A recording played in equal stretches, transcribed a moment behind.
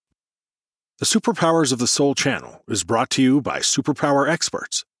The Superpowers of the Soul channel is brought to you by Superpower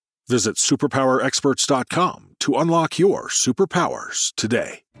Experts. Visit superpowerexperts.com to unlock your superpowers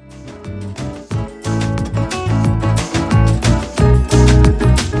today.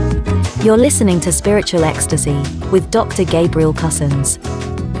 You're listening to Spiritual Ecstasy with Dr. Gabriel Cousens.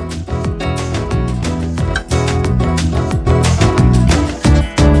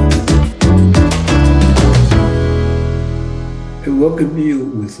 I welcome you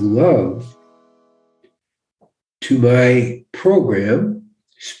with love to my program,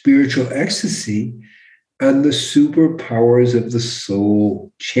 Spiritual Ecstasy, on the Superpowers of the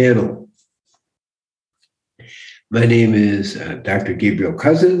Soul channel. My name is Dr. Gabriel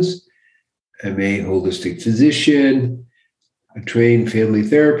Cousens. I'm a holistic physician, a trained family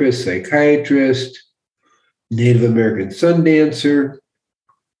therapist, psychiatrist, Native American sun dancer.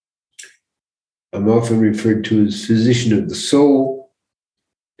 I'm often referred to as physician of the soul,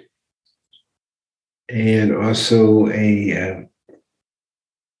 and also a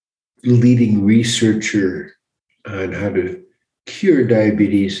leading researcher on how to cure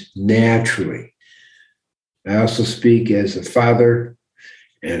diabetes naturally. I also speak as a father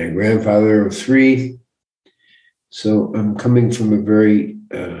and a grandfather of 3. So I'm coming from a very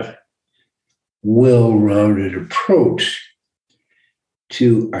well-rounded approach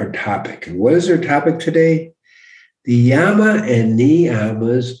to our topic. And what is our topic today? The Yama and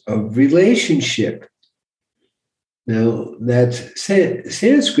Niyamas of relationship. Now, that's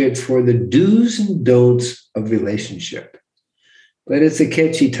Sanskrit for the do's and don'ts of relationship. But it's a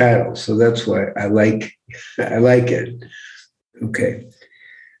catchy title, so that's why I like it. Okay.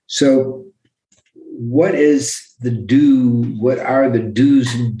 So what are the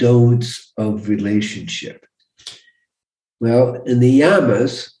do's and don'ts of relationship? Well, in the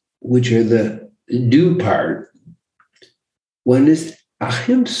Yamas, which are the do part, one is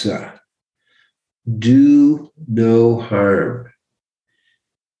ahimsa, do no harm.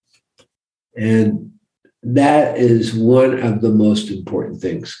 And that is one of the most important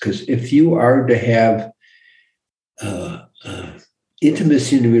things, because if you are to have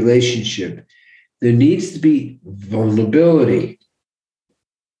intimacy in a relationship, there needs to be vulnerability.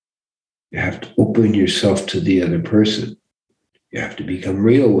 You have to open yourself to the other person. You have to become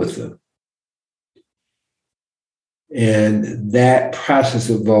real with them. And that process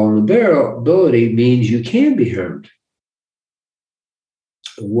of vulnerability means you can be harmed.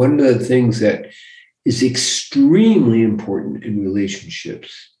 One of the things that is extremely important in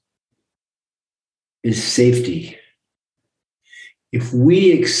relationships is safety. If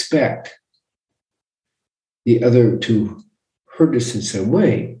we expect the other to hurt us in some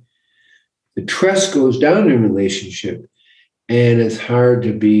way, the trust goes down in a relationship, and it's hard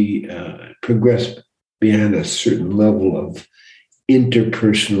to progress beyond a certain level of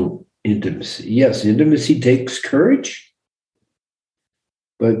interpersonal intimacy. Yes, intimacy takes courage,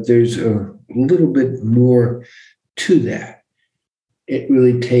 but there's a little bit more to that. It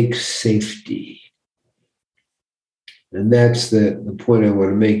really takes safety. And that's the point I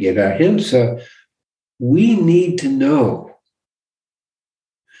want to make. At Ahimsa, we need to know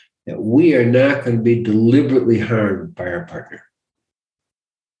that we are not going to be deliberately harmed by our partner.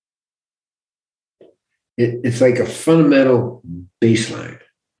 It's like a fundamental baseline.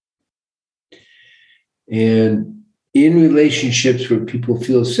 And in relationships where people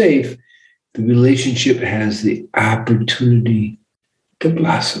feel safe, the relationship has the opportunity to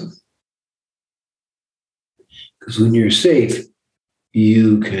blossom. Because when you're safe,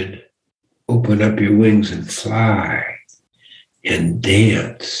 you can open up your wings and fly and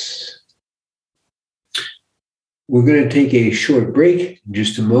dance. We're going to take a short break in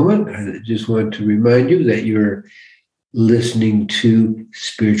just a moment. I just want to remind you that you're listening to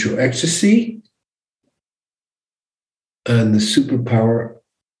Spiritual Ecstasy on the Superpower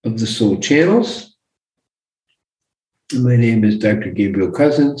of the Soul channels. My name is Dr. Gabriel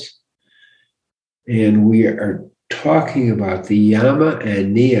Cousens, and we are talking about the Yama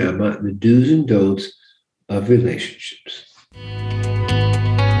and Niyama, the do's and don'ts of relationships.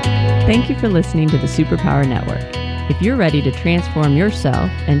 Thank you for listening to the Superpower Network. If you're ready to transform yourself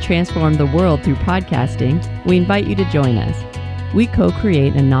and transform the world through podcasting, we invite you to join us. We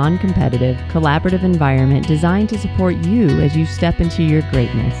co-create a non-competitive, collaborative environment designed to support you as you step into your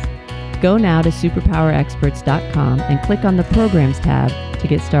greatness. Go now to superpowerexperts.com and click on the Programs tab to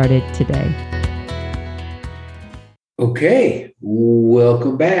get started today. Okay,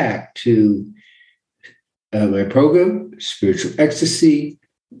 welcome back to my program, Spiritual Ecstasy,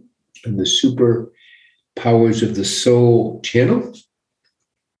 and the Superpowers of the Soul channel.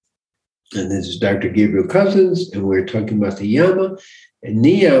 And this is Dr. Gabriel Cousens, and we're talking about the Yama and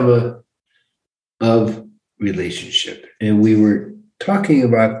Niyama of relationship. And we were talking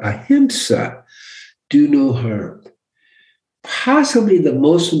about ahimsa, do no harm. Possibly the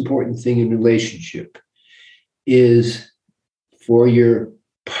most important thing in relationship is for your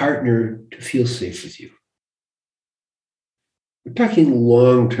partner to feel safe with you. We're talking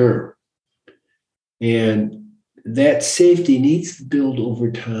long term. And that safety needs to build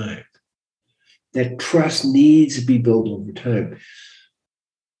over time. That trust needs to be built over time.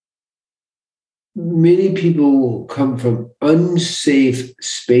 Many people come from unsafe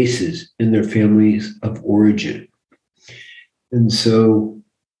spaces in their families of origin. And so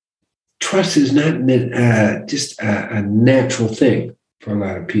trust is not just a natural thing for a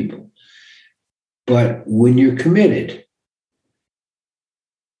lot of people. But when you're committed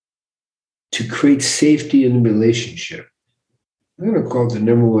to create safety in the relationship, I'm going to call it the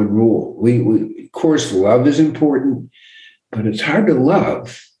number one rule. Of course, love is important, but it's hard to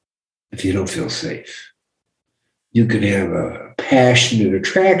love if you don't feel safe. You can have a passionate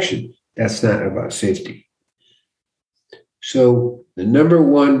attraction. That's not about safety. So the number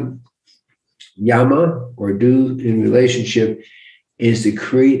one yama or do in relationship is to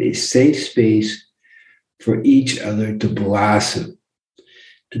create a safe space for each other to blossom,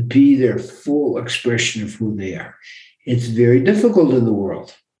 to be their full expression of who they are. It's very difficult in the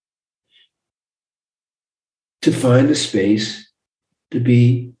world to find a space to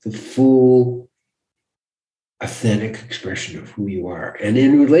be the full, authentic expression of who you are. And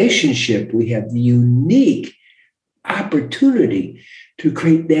in relationship, we have the unique opportunity to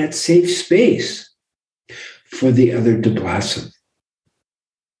create that safe space for the other to blossom.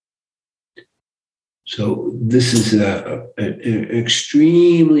 So this is an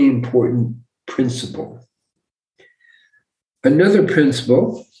extremely important principle. Another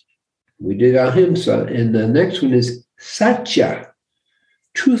principle, we did ahimsa, and the next one is satya,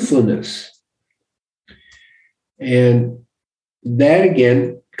 truthfulness. And that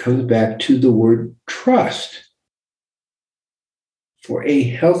again comes back to the word trust. For a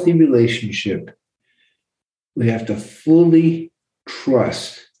healthy relationship, we have to fully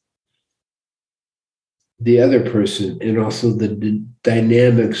trust the other person and also the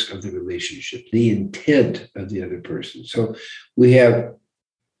dynamics of the relationship, the intent of the other person. So we have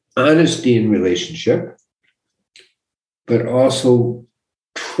honesty in relationship, but also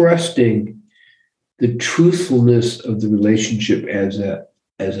trusting the truthfulness of the relationship as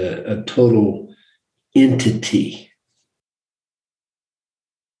a total entity.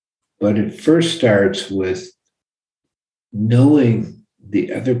 But it first starts with knowing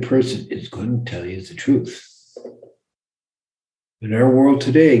the other person is going to tell you the truth. In our world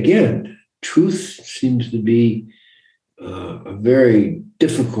today, again, truth seems to be a very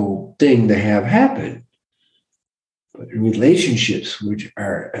difficult thing to have happen. But in relationships, which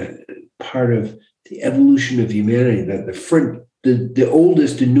are part of the evolution of humanity, that the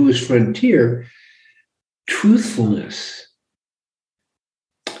oldest and newest frontier, truthfulness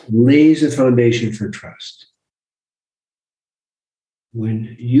lays a foundation for trust.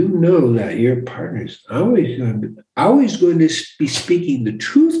 When you know that your partner is always going to be speaking the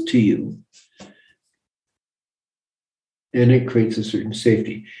truth to you, and it creates a certain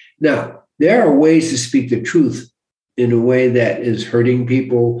safety. Now, there are ways to speak the truth in a way that is hurting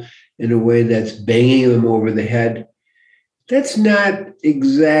people, in a way that's banging them over the head. That's not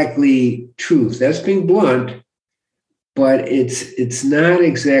exactly truth. That's being blunt, but it's not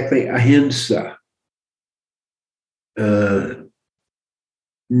exactly ahimsa.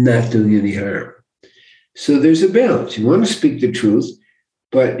 Not doing any harm. So there's a balance. You want to speak the truth,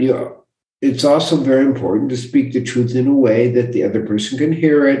 but it's also very important to speak the truth in a way that the other person can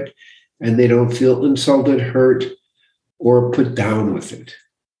hear it and they don't feel insulted, hurt, or put down with it.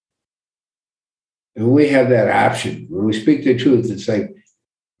 And we have that option. When we speak the truth, it's like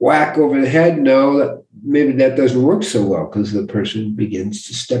whack over the head. No, maybe that doesn't work so well because the person begins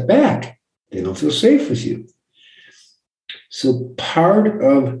to step back. They don't feel safe with you. So part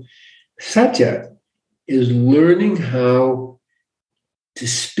of satya is learning how to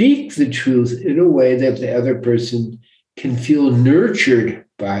speak the truth in a way that the other person can feel nurtured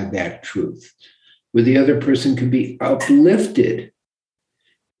by that truth, where the other person can be uplifted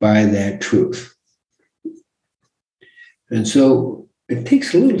by that truth. And so it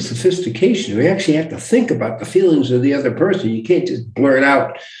takes a little sophistication. We actually have to think about the feelings of the other person. You can't just blurt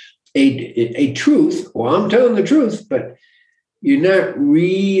out a truth. Well, I'm telling the truth, but you're not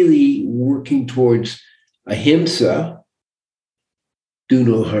really working towards ahimsa, do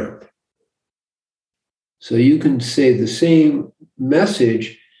no harm. So you can say the same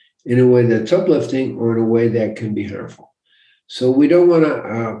message in a way that's uplifting or in a way that can be harmful. So we don't want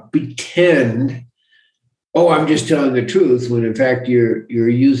to pretend oh, I'm just telling the truth, when in fact you're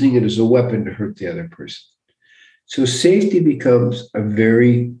using it as a weapon to hurt the other person. So safety becomes a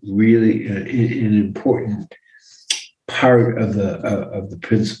very, really an important part of the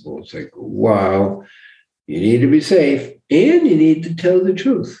principle. It's like, wow, you need to be safe and you need to tell the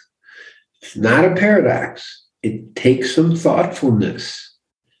truth. It's not a paradox. It takes some thoughtfulness.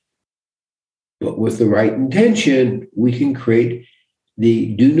 But with the right intention, we can create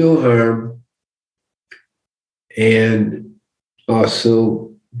the do no harm and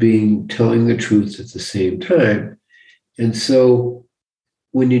also telling the truth at the same time. And so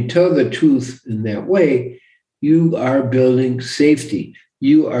when you tell the truth in that way, you are building safety.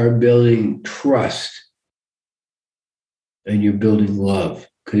 You are building trust. And you're building love.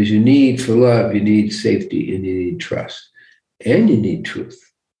 Because for love, you need safety and you need trust. And you need truth.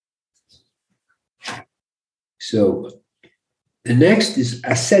 So the next is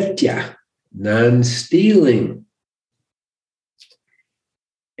asatya, non-stealing.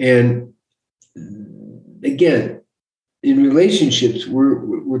 And again, in relationships,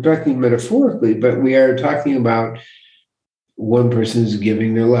 we're talking metaphorically, but we are talking about one person's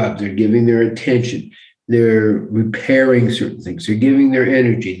giving their love, they're giving their attention, they're repairing certain things, they're giving their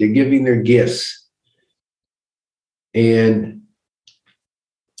energy, they're giving their gifts. And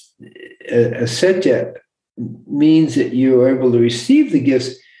asatya means that you are able to receive the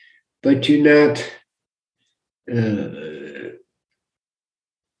gifts, but you're not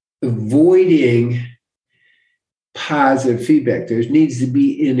avoiding positive feedback. There needs to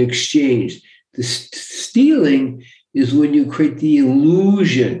be an exchange. The stealing is when you create the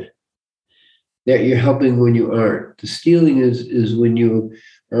illusion that you're helping when you aren't. The stealing is when you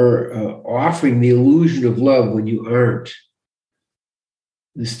are offering the illusion of love when you aren't.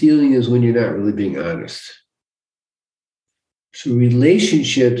 The stealing is when you're not really being honest. So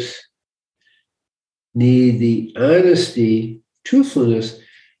relationships need the honesty, truthfulness,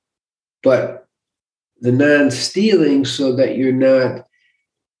 but the non-stealing so that you're not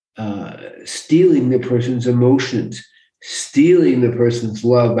stealing the person's emotions, stealing the person's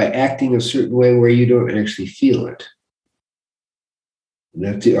love by acting a certain way where you don't actually feel it. And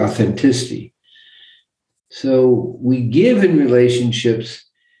that's the authenticity. So we give in relationships,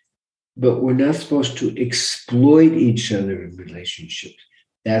 but we're not supposed to exploit each other in relationships.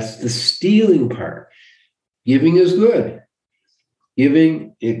 That's the stealing part. Giving is good.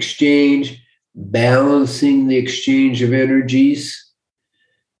 Giving, exchange, balancing the exchange of energies.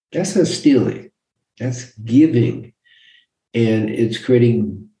 That's not stealing. That's giving. And it's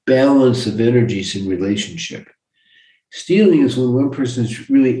creating balance of energies in relationship. Stealing is when one person's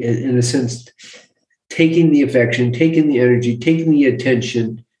really, in a sense, taking the affection, taking the energy, taking the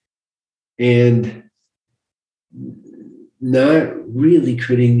attention, and not really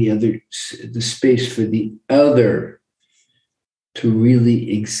creating the space for the other to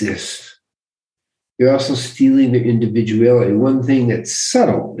really exist. You're also stealing their individuality. One thing that's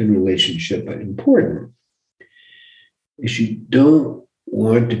subtle in relationship but important is you don't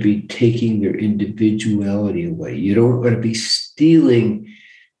want to be taking their individuality away. You don't want to be stealing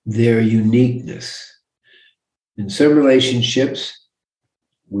their uniqueness. In some relationships,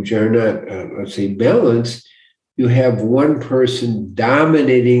 which are not, let's say, balanced, you have one person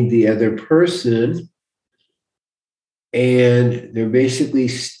dominating the other person, and they're basically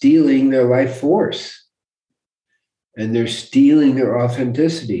stealing their life force, and they're stealing their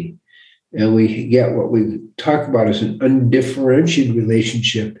authenticity. And we get what we talk about as an undifferentiated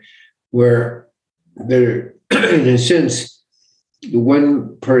relationship, where they're, in a sense, the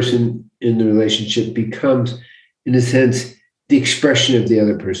one person in the relationship becomes, in a sense, the expression of the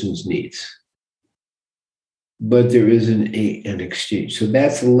other person's needs. But there isn't an exchange. So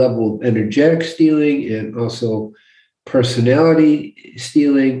that's a level of energetic stealing and also personality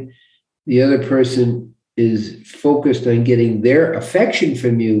stealing. The other person is focused on getting their affection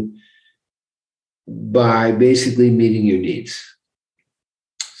from you by basically meeting your needs.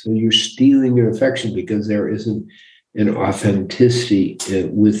 So you're stealing their affection because there isn't an authenticity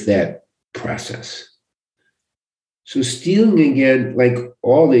with that process. So stealing, again, like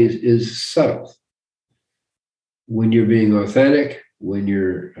all these, is subtle. When you're being authentic, when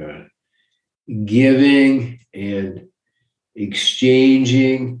you're giving and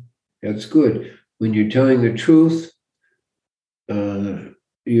exchanging, that's good. When you're telling the truth,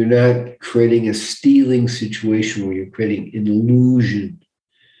 you're not creating a stealing situation where you're creating an illusion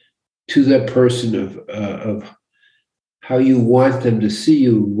to that person of how you want them to see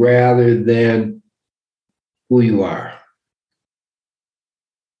you rather than who you are.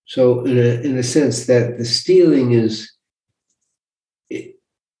 So in a sense that the stealing is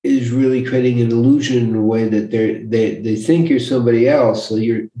is really creating an illusion in a way that they think you're somebody else. So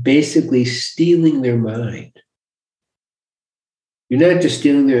you're basically stealing their mind. You're not just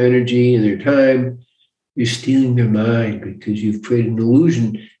stealing their energy and their time, you're stealing their mind because you've created an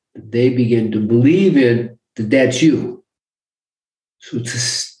illusion that they begin to believe in that that's you. So it's a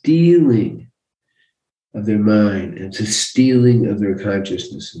stealing of their mind. It's a stealing of their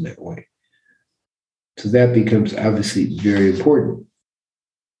consciousness in that way. So that becomes obviously very important.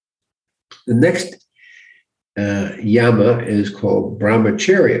 The next yama is called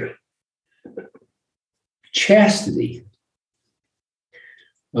brahmacharya, chastity.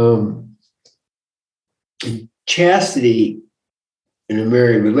 Chastity in a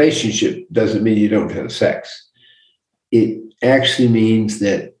married relationship doesn't mean you don't have sex. It actually means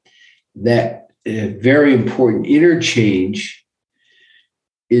that very important interchange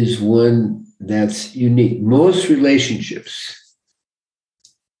is one that's unique. Most relationships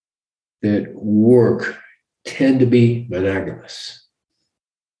that work tend to be monogamous.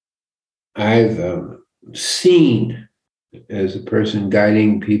 I've seen, as a person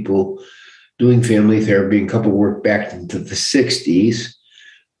guiding people doing family therapy and couple work back into the 60s,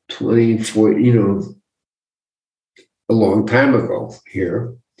 24, a long time ago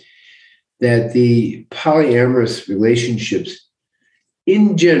here, that the polyamorous relationships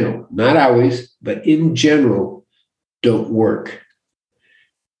in general, not always, but in general, don't work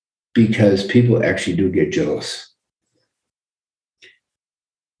because people actually do get jealous.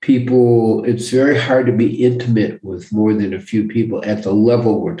 It's very hard to be intimate with more than a few people at the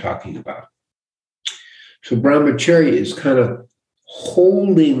level we're talking about. So brahmacharya is kind of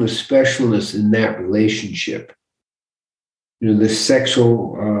holding the specialness in that relationship, the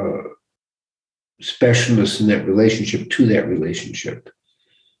sexual specialness in that relationship to that relationship.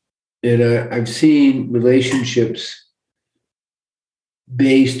 And I've seen relationships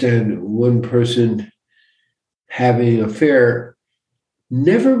based on one person having an affair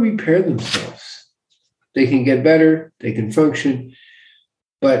never repair themselves. They can get better, they can function,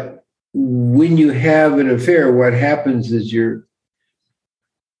 but when you have an affair, what happens is you're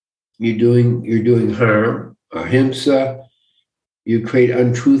doing harm, ahimsa. You create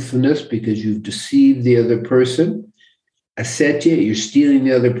untruthfulness because you've deceived the other person. Asatya, you're stealing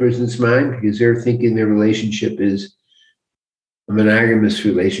the other person's mind because they're thinking their relationship is a monogamous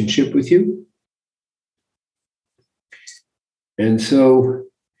relationship with you. And so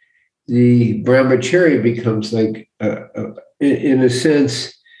the brahmacharya becomes like, in a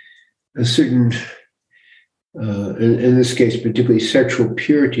sense, a certain, in this case, particularly sexual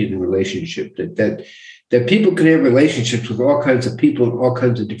purity in the relationship, that people can have relationships with all kinds of people in all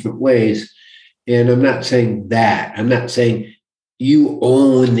kinds of different ways. And I'm not saying that. I'm not saying you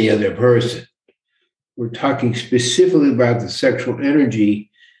own the other person. We're talking specifically about the sexual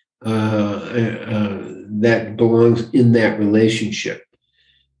energy that belongs in that relationship.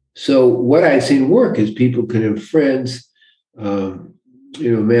 So what I've seen work is people can have friends,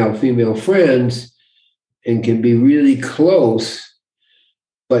 male, female friends, and can be really close,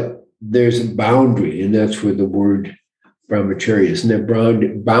 but there's a boundary, and that's where the word brahmacharya is. And that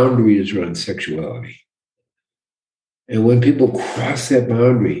boundary is around sexuality. And when people cross that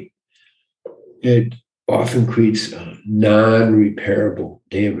boundary, it often creates non-repairable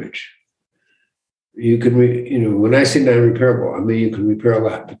damage. You can, when I say non-repairable, I mean you can repair a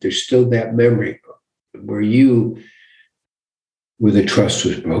lot, but there's still that memory where the trust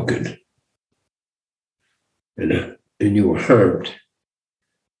was broken, and you were harmed.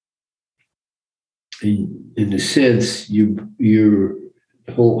 In a sense, your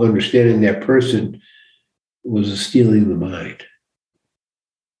whole understanding that person was stealing the mind.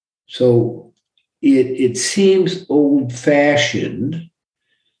 So it seems old-fashioned,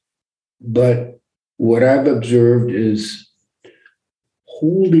 but what I've observed is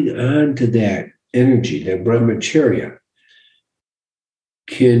holding on to that energy, that brahmacharya,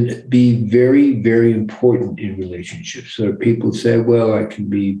 can be very, very important in relationships. So people say, well, I can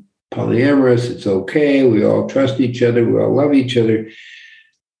be polyamorous, it's okay, we all trust each other, we all love each other.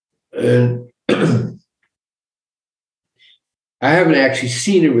 And I haven't actually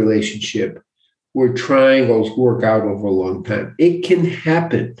seen a relationship where triangles work out over a long time. It can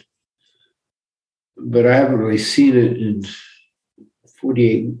happen, but I haven't really seen it in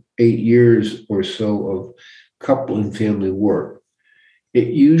 48 years or so of couple and family work. It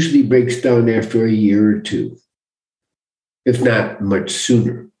usually breaks down after a year or two, if not much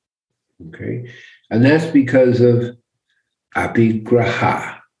sooner. Okay, and that's because of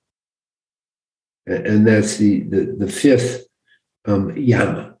apigraha, and that's the fifth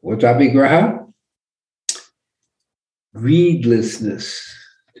yama. What's apigraha? Greedlessness.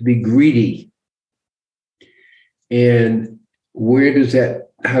 to be greedy. And how does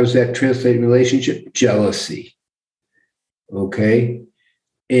that translate in relationship? Jealousy. Okay.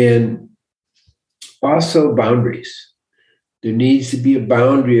 And also boundaries. There needs to be a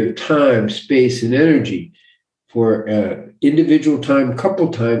boundary of time, space, and energy for individual time, couple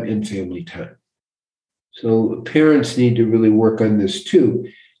time, and family time. So parents need to really work on this too.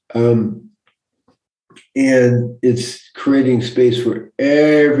 And it's creating space where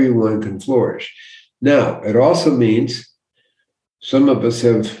everyone can flourish. Now, it also means some of us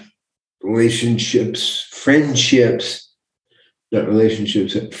have friendships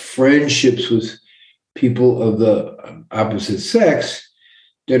with people of the opposite sex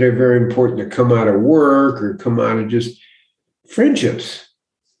that are very important to come out of work or come out of just friendships.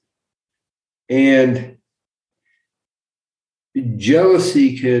 And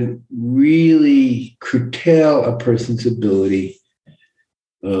jealousy can really curtail a person's ability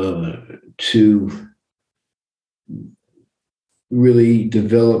to really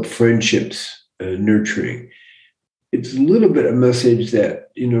develop friendships, nurturing. It's a little bit a message that,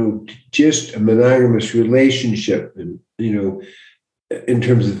 just a monogamous relationship and, in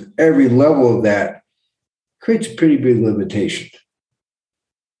terms of every level of that creates a pretty big limitation.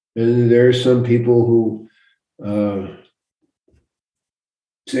 And there are some people who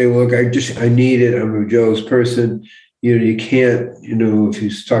say, well, look, I need it. I'm a jealous person. You can't, if you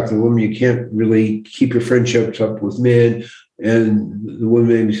talk to a woman, you can't really keep your friendships up with men. And the woman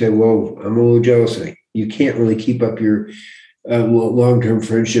maybe say, well, I'm a little jealous. You can't really keep up your long-term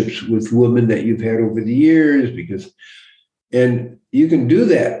friendships with women that you've had over the years and you can do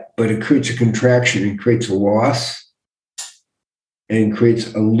that, but it creates a contraction and creates a loss and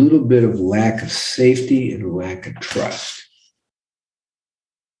creates a little bit of lack of safety and a lack of trust.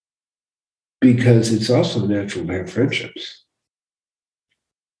 Because it's also natural to have friendships.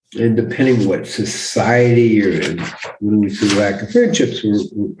 And depending what society when we say lack of friendships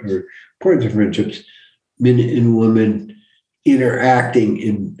or importance of friendships, men and women interacting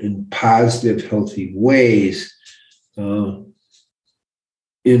in positive, healthy ways,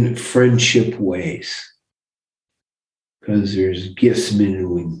 in friendship ways. Because there's gifts men and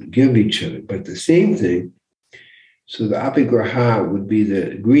women give each other. But the same thing, so the apigraha would be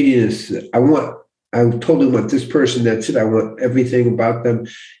the greediness that I totally want this person, that's it. I want everything about them.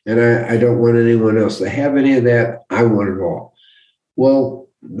 And I don't want anyone else to have any of that. I want it all. Well,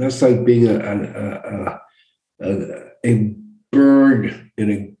 that's like being a bird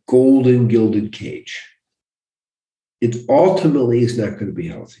in a golden gilded cage. It ultimately is not going to be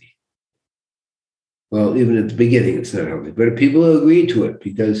healthy. Well, even at the beginning, it's not healthy. But people agree to it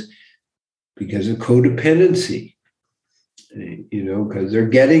because of codependency. Because they're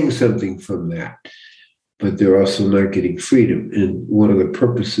getting something from that, but they're also not getting freedom. And one of the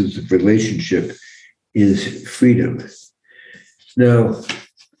purposes of relationship is freedom. Now,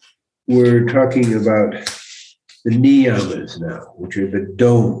 we're talking about the Niyamas now, which are the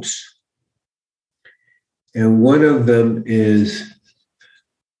don'ts. And one of them is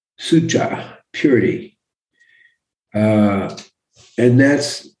sucha, purity. And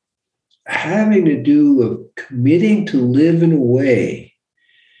that's having to do with committing to live in a way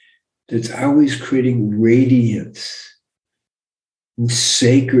that's always creating radiance and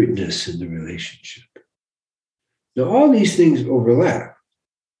sacredness in the relationship. Now, all these things overlap,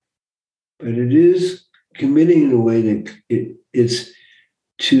 but it is committing in a way that it's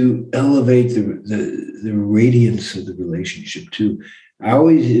to elevate the radiance of the relationship, to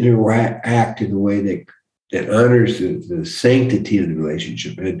always interact in a way that honors the sanctity of the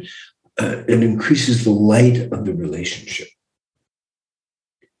relationship and increases the light of the relationship.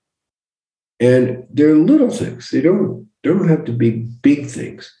 And they're little things. They don't have to be big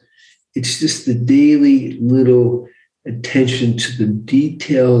things. It's just the daily little attention to the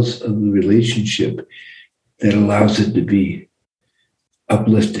details of the relationship that allows it to be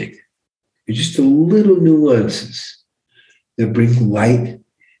uplifting. It's just the little nuances that bring light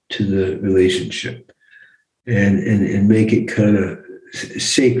to the relationship and make it kind of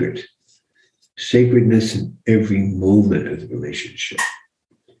sacred. Sacredness in every moment of the relationship.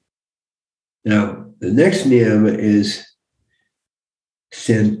 Now, the next niyama is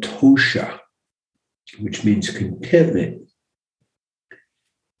santosha, which means contentment.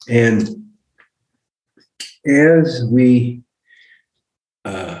 And as we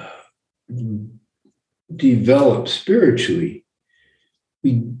develop spiritually,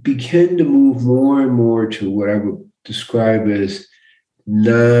 we begin to move more and more to what I would describe as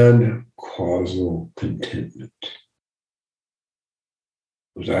non-causal contentment.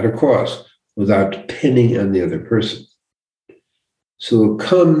 Without a cause, without depending on the other person. So it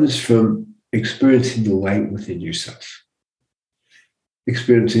comes from experiencing the light within yourself,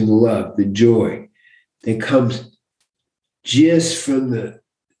 experiencing the love, the joy that comes just from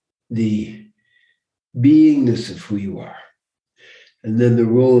the beingness of who you are. And then the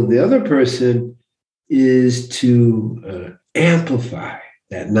role of the other person is to amplify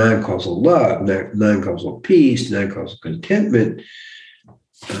that non-causal love, non-causal peace, non-causal contentment,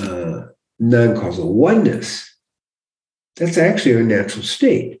 non-causal oneness. That's actually our natural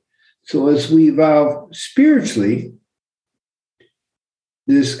state. So as we evolve spiritually,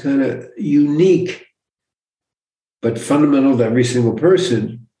 this kind of unique but fundamental to every single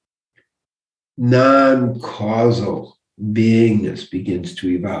person, non-causal beingness begins to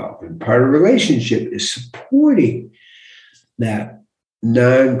evolve. And part of relationship is supporting that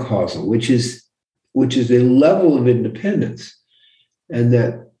non-causal, which is a level of independence, and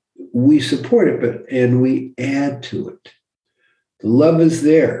that we support it, and we add to it. The love is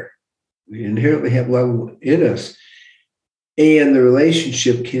there. We inherently have love in us, and the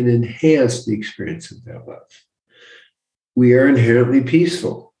relationship can enhance the experience of that love. We are inherently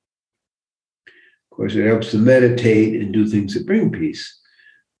peaceful. Of course, it helps to meditate and do things that bring peace.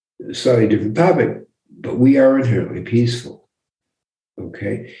 A slightly different topic, but we are inherently peaceful.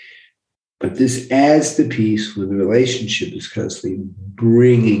 Okay? But this adds to peace when the relationship is constantly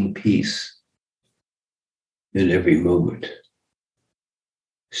bringing peace in every moment.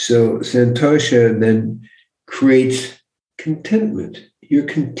 So santosha then creates contentment. You're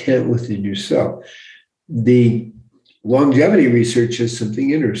content within yourself. The longevity research is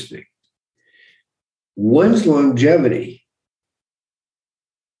something interesting. One's longevity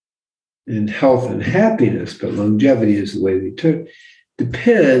in health and happiness, but longevity is the way they took,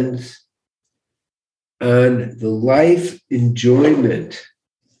 depends on the life enjoyment,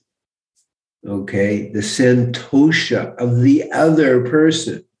 okay, the santosha of the other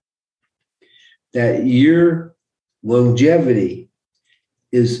person. That your longevity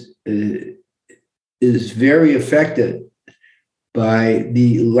is very affected by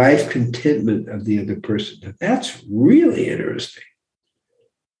the life contentment of the other person. That's really interesting.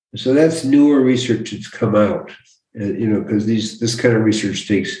 So that's newer research that's come out, because this kind of research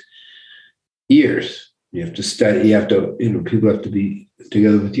takes years. You have to study, people have to be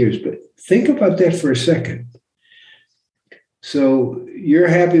together with years. But think about that for a second. So you're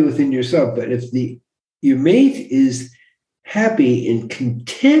happy within yourself, but if your mate is happy and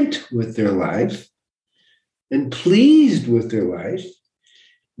content with their life and pleased with their life,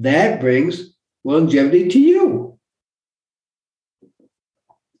 that brings longevity to you.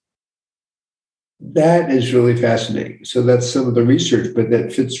 That is really fascinating. So that's some of the research, but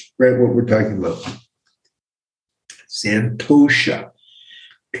that fits right what we're talking about. Santosha,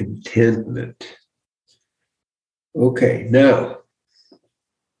 contentment. Okay, now,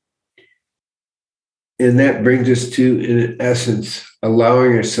 and that brings us to, in essence,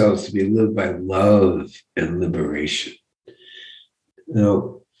 allowing ourselves to be lived by love and liberation.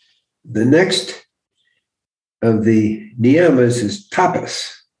 Now, the next of the niyamas is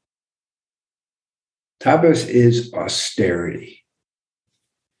tapas. Tapas is austerity.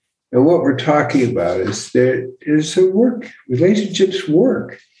 And what we're talking about is that it's a work, relationships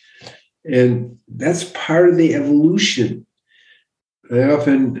work. And that's part of the evolution. I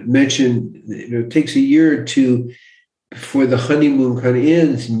often mention, it takes a year or two before the honeymoon kind of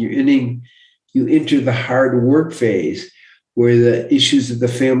ends and you enter the hard work phase where the issues of the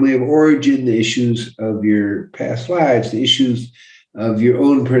family of origin, the issues of your past lives, the issues of your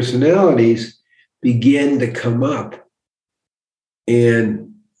own personalities begin to come up and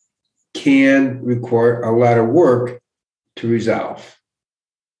can require a lot of work to resolve.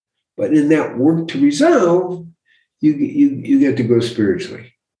 But in that work to resolve, you get to go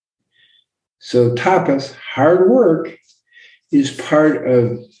spiritually. So tapas, hard work, is part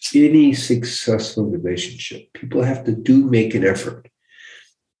of any successful relationship. People have to make an effort.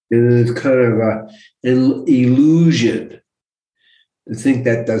 And it's kind of an illusion to think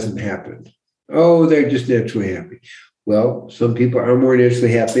that doesn't happen. Oh, they're just naturally happy. Well, some people are more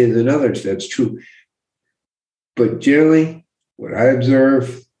naturally happy than others. That's true. But generally, what I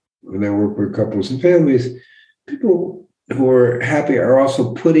observe when I work with couples and families, people who are happy are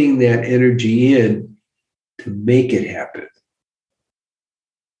also putting that energy in to make it happen.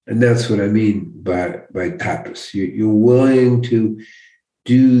 And that's what I mean by tapas. You're willing to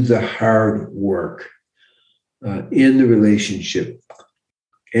do the hard work in the relationship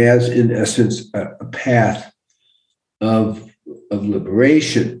as, in essence, a path of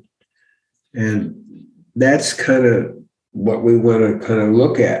liberation. And that's kind of what we want to kind of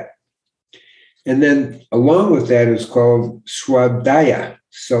look at. And then along with that is called swadhyaya,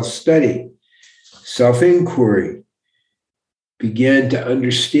 self-study, self-inquiry. Begin to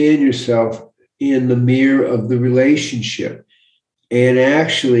understand yourself in the mirror of the relationship. And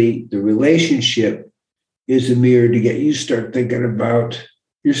actually, the relationship is a mirror to get you to start thinking about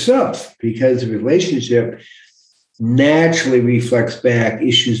yourself, because the relationship naturally reflects back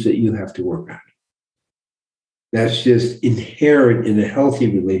issues that you have to work on. That's just inherent in a healthy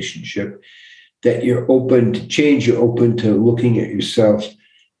relationship, that you're open to change, you're open to looking at yourself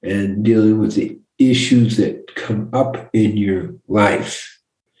and dealing with the issues that come up in your life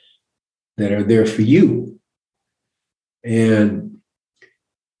that are there for you. And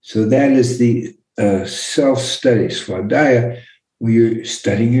so that is the self-study, swadhyaya, where you're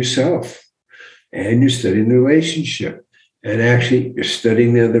studying yourself and you're studying the relationship. And actually, you're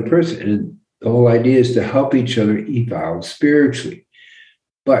studying the other person. And the whole idea is to help each other evolve spiritually.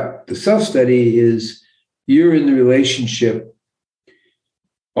 But the self-study is you're in the relationship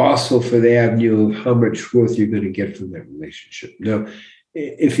also for the avenue of how much growth you're going to get from that relationship. Now,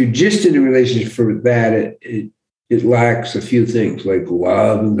 if you're just in a relationship for that, it lacks a few things like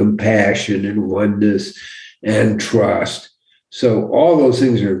love and compassion and oneness and trust. So all those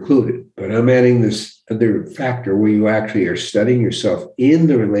things are included. But I'm adding this other factor where you actually are studying yourself in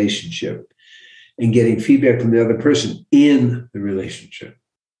the relationship and getting feedback from the other person in the relationship.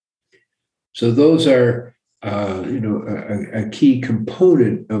 So those are, a key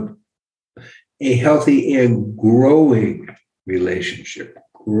component of a healthy and growing relationship.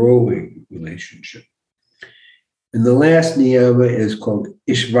 And the last niyama is called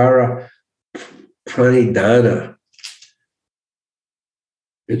Ishvara Pranidhana.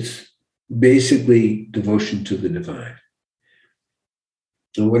 It's basically devotion to the divine.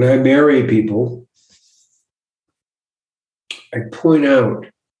 And when I marry people, I point out,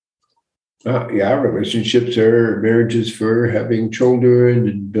 relationships are marriages for having children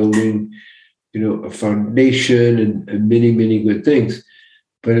and building, a foundation and many, many good things.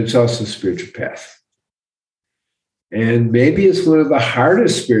 But it's also a spiritual path. And maybe it's one of the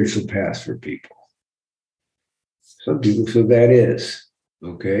hardest spiritual paths for people. Some people feel that is,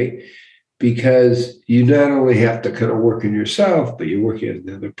 okay? Because you not only have to kind of work on yourself, but you're working on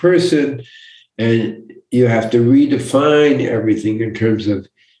another person, and you have to redefine everything in terms of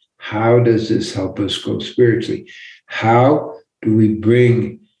how does this help us grow spiritually? How do we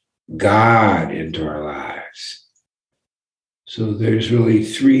bring God into our lives? So there's really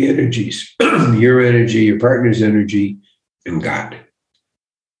three energies, your energy, your partner's energy, and God.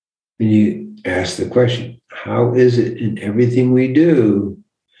 And you ask the question, how is it in everything we do,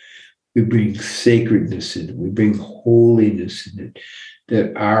 we bring sacredness in it, we bring holiness in it,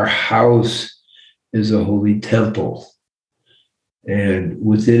 that our house is a holy temple. And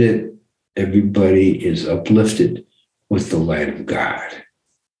within it, everybody is uplifted with the light of God.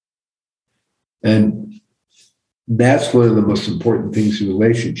 And that's one of the most important things in a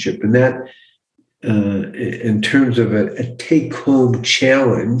relationship. And that, in terms of a take-home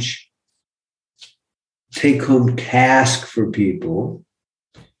challenge, take-home task for people,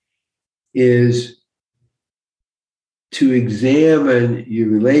 is to examine your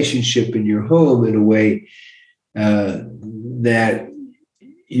relationship in your home in a way that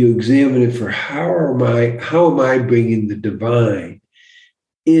you examine it for how am I bringing the divine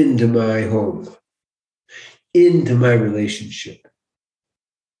into my home, into my relationship,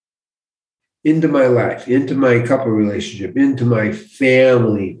 into my life, into my couple relationship, into my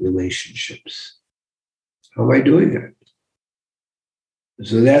family relationships. How am I doing that?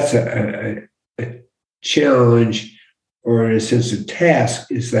 So that's a challenge, or in a sense a task.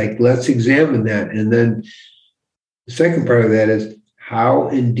 It's like, let's examine that. And then the second part of that is, how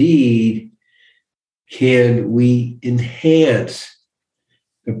indeed can we enhance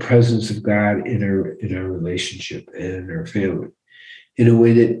the presence of God in our relationship and in our family in a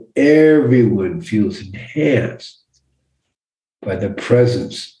way that everyone feels enhanced by the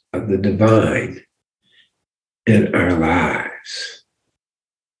presence of the divine in our lives.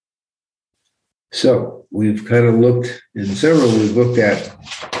 So we've kind of looked we've looked at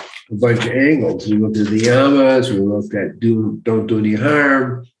a bunch of angles. We looked at the Yamas, we looked at don't do any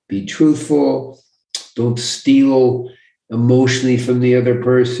harm, be truthful, don't steal emotionally from the other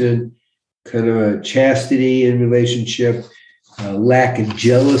person, kind of a chastity in relationship, lack of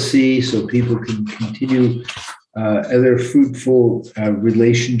jealousy, so people can continue other fruitful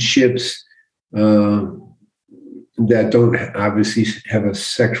relationships that don't obviously have a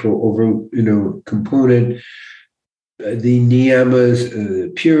sexual component. The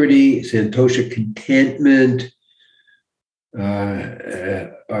Niyamas, purity, santosha, contentment,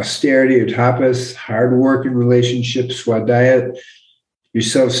 austerity or tapas, hard work in relationships, swadhyaya, your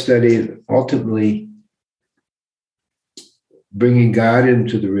self-study, and ultimately bringing God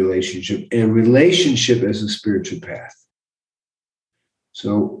into the relationship, and relationship as a spiritual path.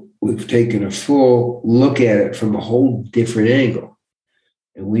 So we've taken a full look at it from a whole different angle.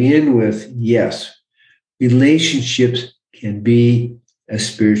 And we end with, yes, relationships can be a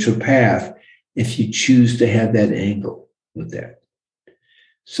spiritual path if you choose to have that angle with that.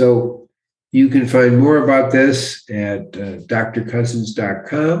 So you can find more about this at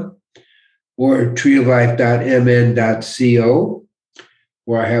drcousins.com or treeoflife.mn.co,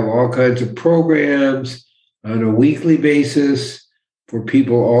 where I have all kinds of programs on a weekly basis for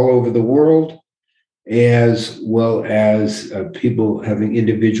people all over the world, as well as people having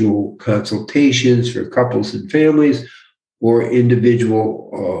individual consultations for couples and families, or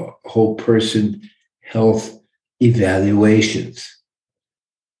individual whole person health evaluations,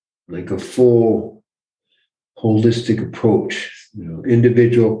 like a full holistic approach,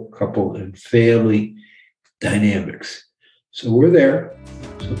 individual, couple, and family dynamics. So we're there.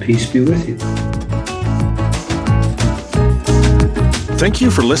 So peace be with you. Thank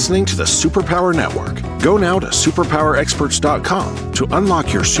you for listening to the Superpower Network. Go now to superpowerexperts.com to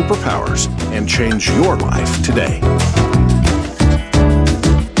unlock your superpowers and change your life today.